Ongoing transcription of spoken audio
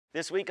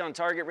This week on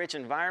Target Rich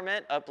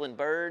Environment, upland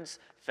birds,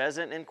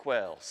 pheasant and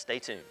quail. Stay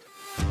tuned.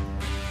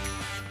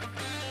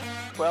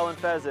 Quail and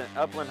pheasant,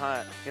 upland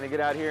hunt. Gonna get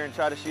out here and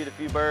try to shoot a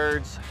few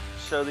birds,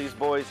 show these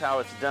boys how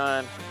it's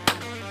done.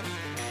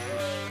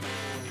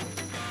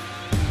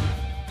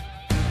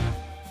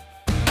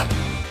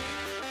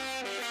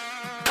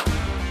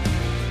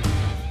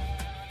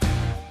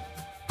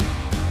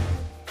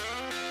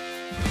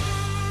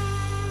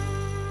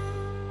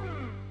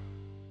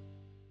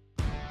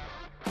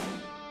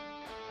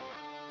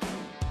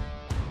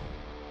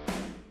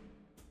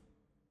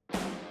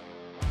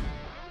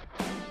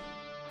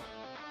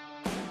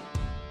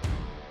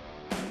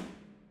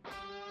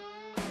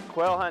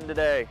 Quail hunting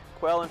today,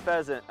 quail and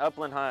pheasant,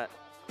 upland hunt.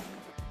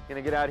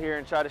 Gonna get out here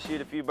and try to shoot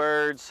a few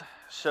birds,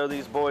 show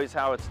these boys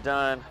how it's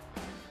done.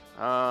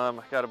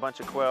 Got a bunch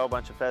of quail, a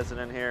bunch of pheasant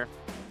in here.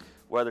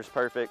 Weather's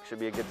perfect, should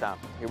be a good time.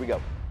 Here we go.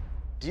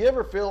 Do you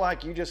ever feel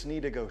like you just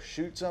need to go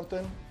shoot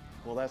something?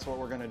 Well, that's what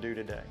we're gonna do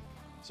today.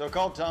 So I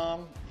called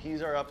Tom,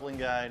 he's our upland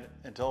guide,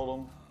 and told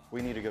him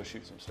we need to go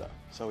shoot some stuff.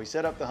 So he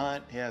set up the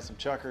hunt, he has some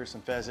chuckers,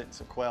 some pheasant, and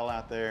some quail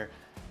out there,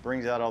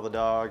 brings out all the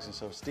dogs, and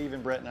so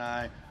Stephen, Brett, and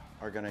I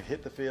are gonna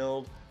hit the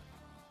field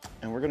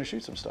and we're gonna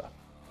shoot some stuff.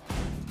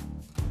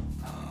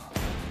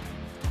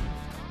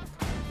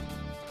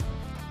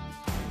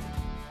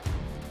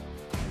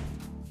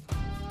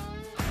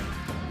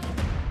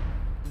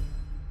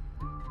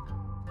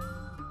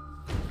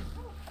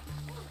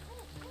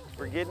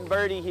 We're getting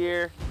birdie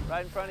here,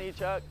 right in front of you,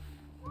 Chuck.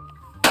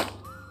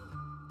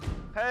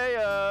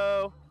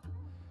 Hey-o!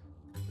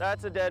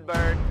 That's a dead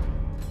bird.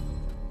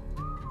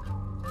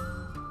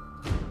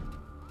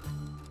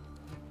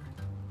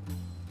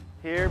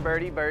 Here,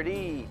 birdie,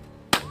 birdie.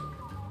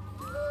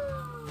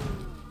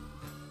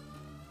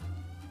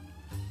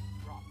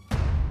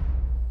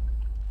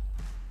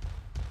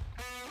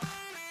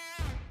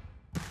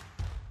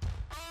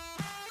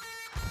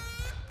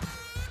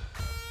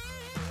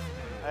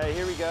 Hey,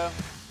 here we go.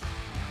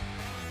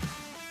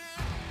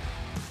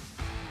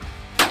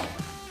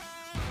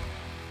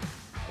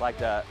 Like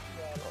that,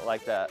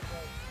 like that.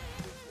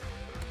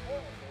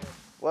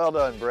 Well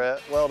done,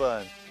 Brett, well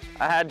done.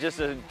 I had just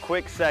a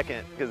quick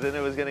second because then it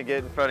was gonna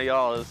get in front of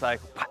y'all. It was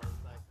like,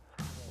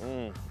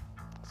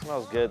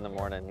 smells good in the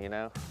morning, you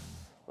know?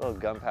 A little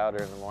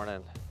gunpowder in the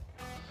morning.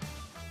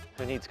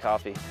 Who needs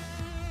coffee?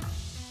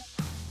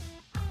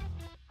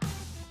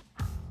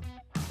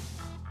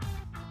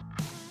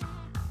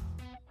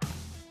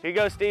 Here you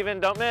go, Steven,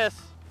 don't miss.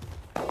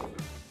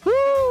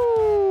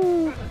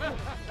 Woo!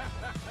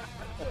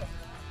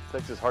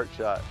 Texas heart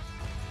shot.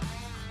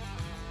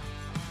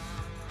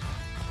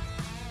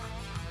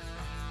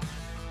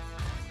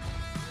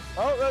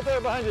 Oh, right there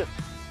behind you.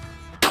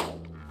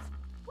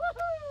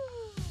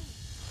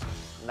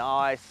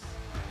 Nice.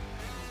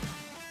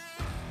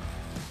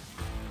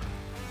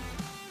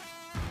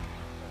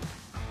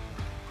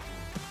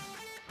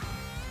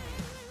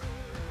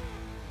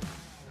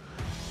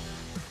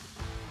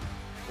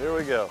 Here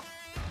we go.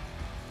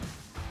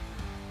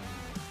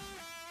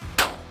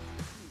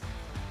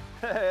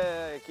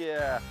 Heck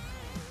yeah.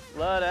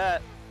 Love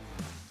that.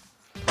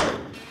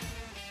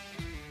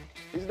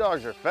 These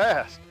dogs are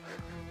fast.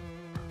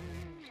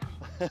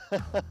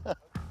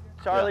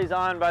 Charlie's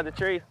on by the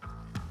tree.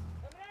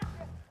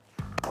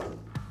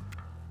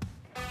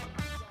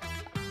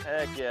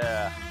 Heck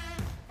yeah.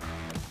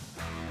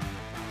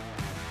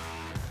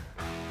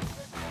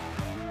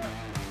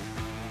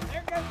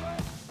 There goes one.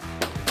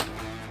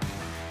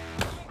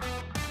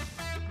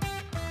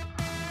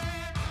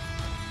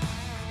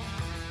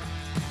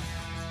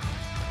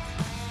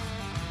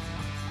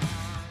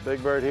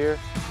 Big bird here.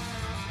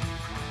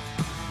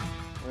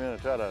 We're gonna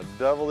try to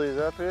double these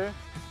up here.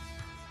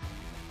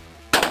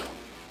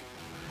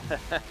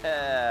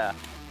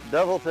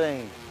 Double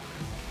team.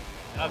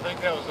 I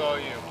think that was all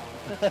you.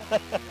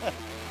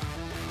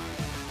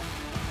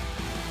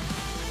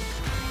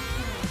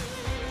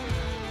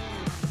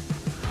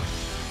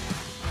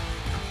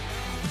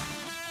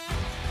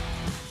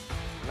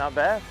 Not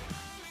bad.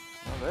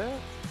 Not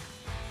bad.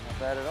 Not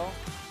bad at all.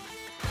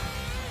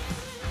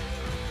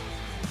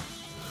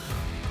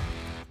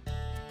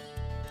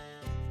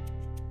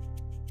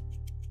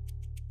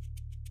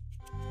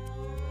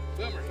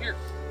 Boomer, here.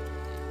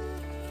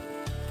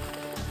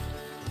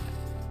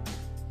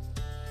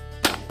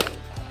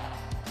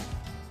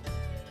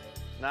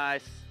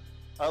 Nice.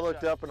 I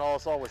looked up and all I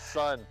saw was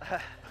sun.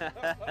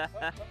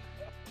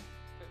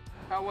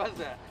 How was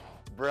that?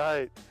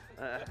 Bright.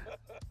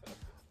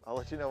 I'll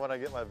let you know when I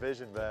get my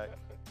vision back.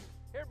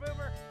 Here,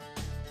 Boomer.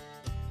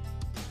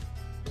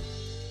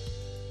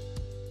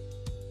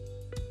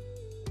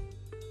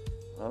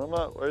 Run them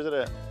up. Where's it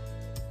at?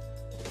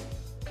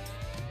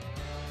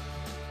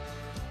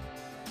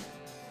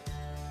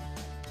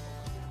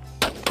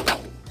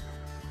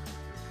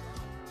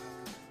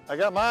 I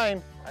got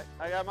mine.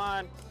 I got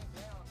mine.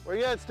 Where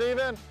you at,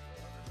 Steven?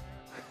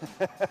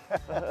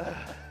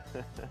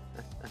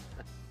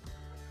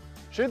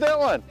 Shoot that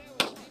one.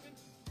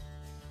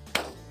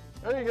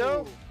 There you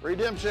go.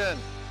 Redemption.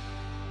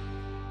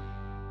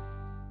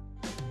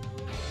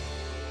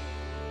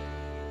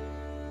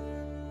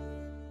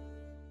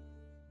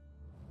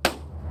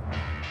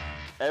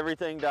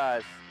 Everything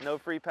dies. No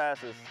free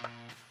passes.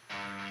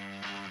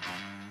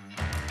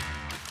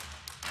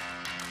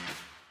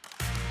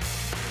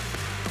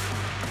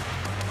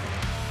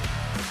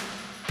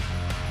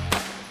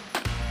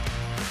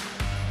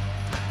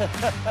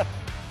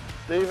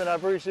 Steven, I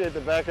appreciate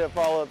the backup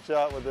follow-up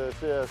shot with the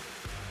assist.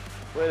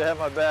 Way to have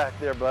my back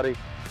there, buddy.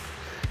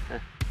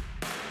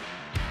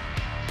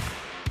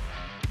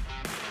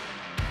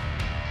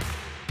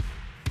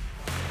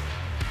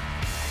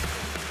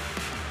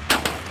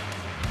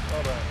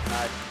 Well done.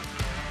 Nice.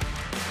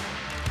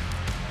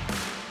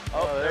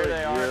 Oh, there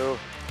they are.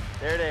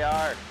 There they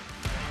are.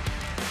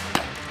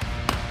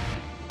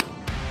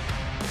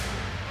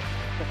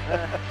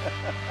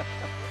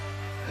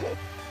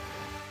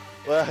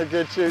 Well,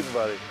 good shooting,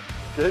 buddy.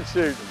 Good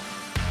shooting.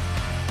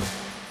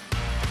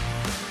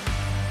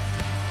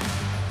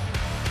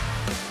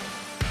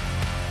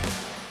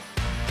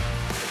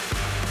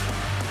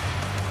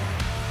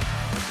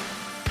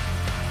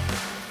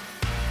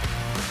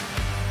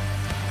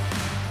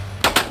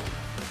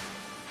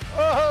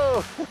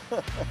 Oh!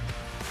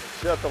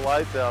 Shut the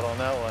lights out on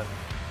that one.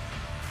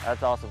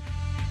 That's awesome.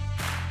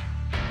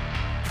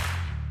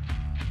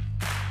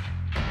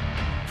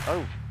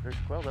 Oh, there's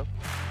a quail though.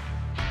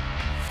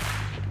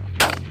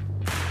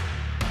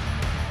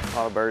 A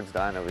lot of birds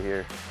dying over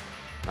here.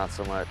 Not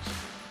so much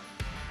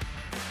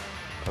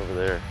over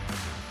there.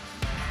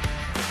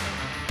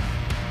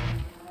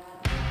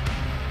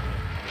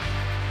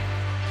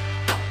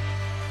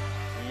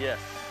 Yes.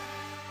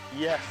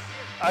 Yes.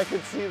 I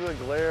could see the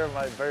glare of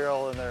my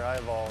barrel in their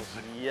eyeballs.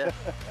 Yes.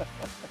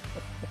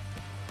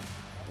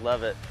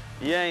 Love it.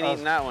 You ain't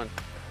eating that one.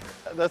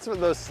 That's what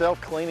those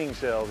self-cleaning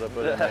shells I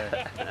put in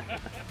there.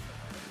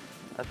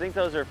 I think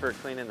those are for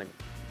cleaning the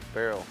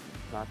barrel,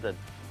 not the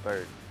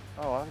bird.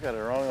 Oh, I've got it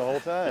wrong the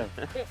whole time.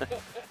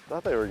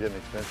 Thought they were getting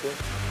expensive.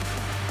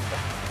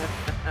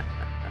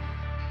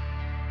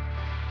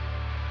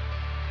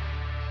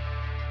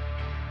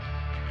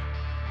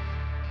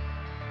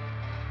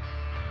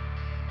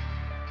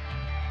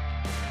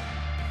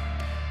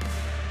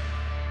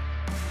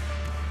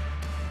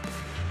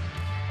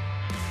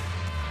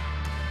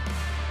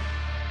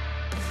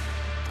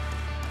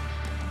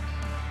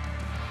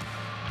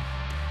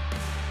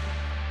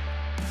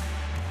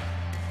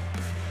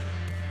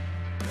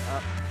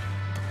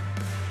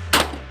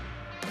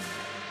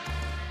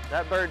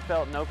 That bird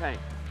felt no pain.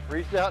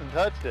 Reached out and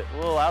touched it. A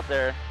little out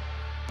there.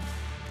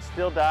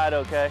 Still died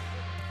okay.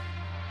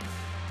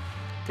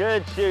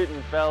 Good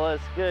shooting, fellas.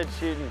 Good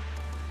shooting.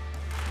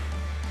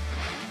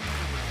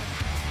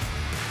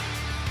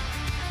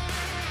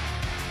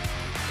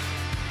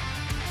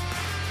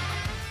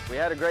 We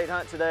had a great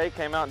hunt today.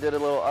 Came out and did a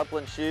little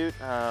upland shoot.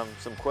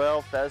 Some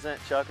quail,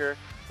 pheasant, chucker.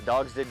 The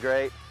dogs did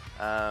great.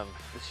 The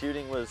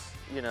shooting was,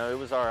 you know, it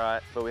was all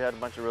right, but we had a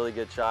bunch of really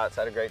good shots.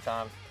 Had a great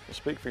time.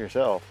 Speak for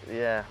yourself.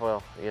 Yeah,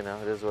 well, you know,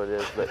 it is what it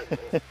is. But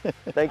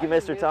thank you,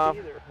 Mr. Tom.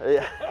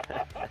 Yeah.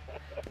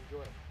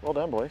 Well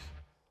done, boys.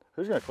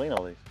 Who's gonna clean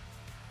all these?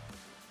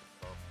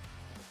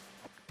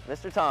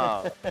 Mr.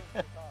 Tom.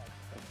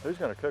 Who's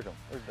gonna cook them?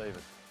 Where's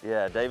David?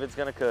 Yeah, David's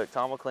gonna cook.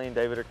 Tom will clean,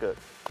 David will cook.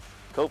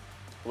 Cool.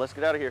 Let's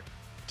get out of here.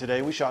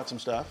 Today we shot some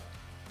stuff.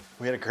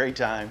 We had a great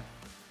time.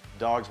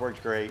 Dogs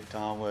worked great.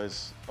 Tom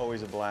was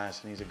always a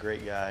blast, and he's a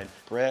great guide.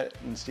 Brett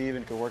and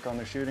Steven could work on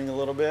their shooting a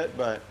little bit,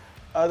 but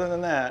other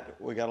than that,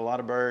 we got a lot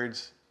of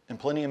birds and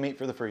plenty of meat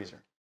for the freezer.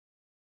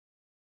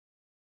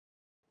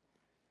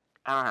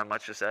 I don't have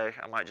much to say.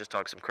 I might just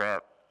talk some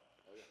crap.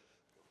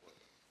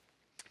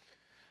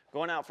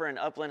 Going out for an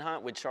upland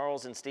hunt with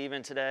Charles and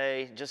Steven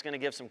today. Just gonna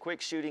give some quick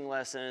shooting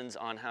lessons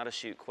on how to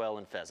shoot quail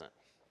and pheasant.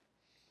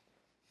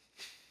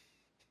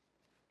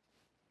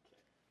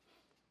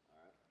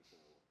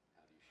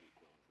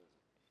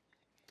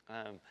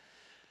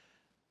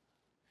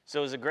 So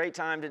it was a great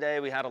time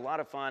today. We had a lot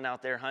of fun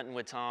out there hunting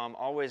with Tom.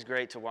 Always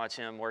great to watch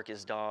him work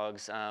his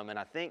dogs. And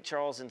I think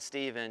Charles and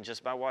Steven,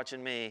 just by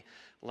watching me,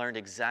 learned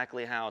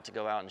exactly how to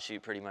go out and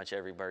shoot pretty much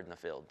every bird in the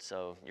field.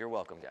 So you're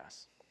welcome,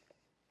 guys.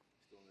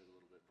 Still need a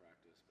little bit of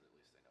practice, but at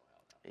least they know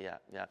how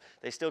now. Yeah.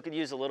 They still could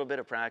use a little bit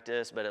of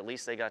practice, but at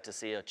least they got to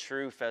see a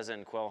true pheasant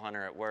and quail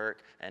hunter at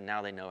work, and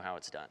now they know how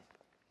it's done.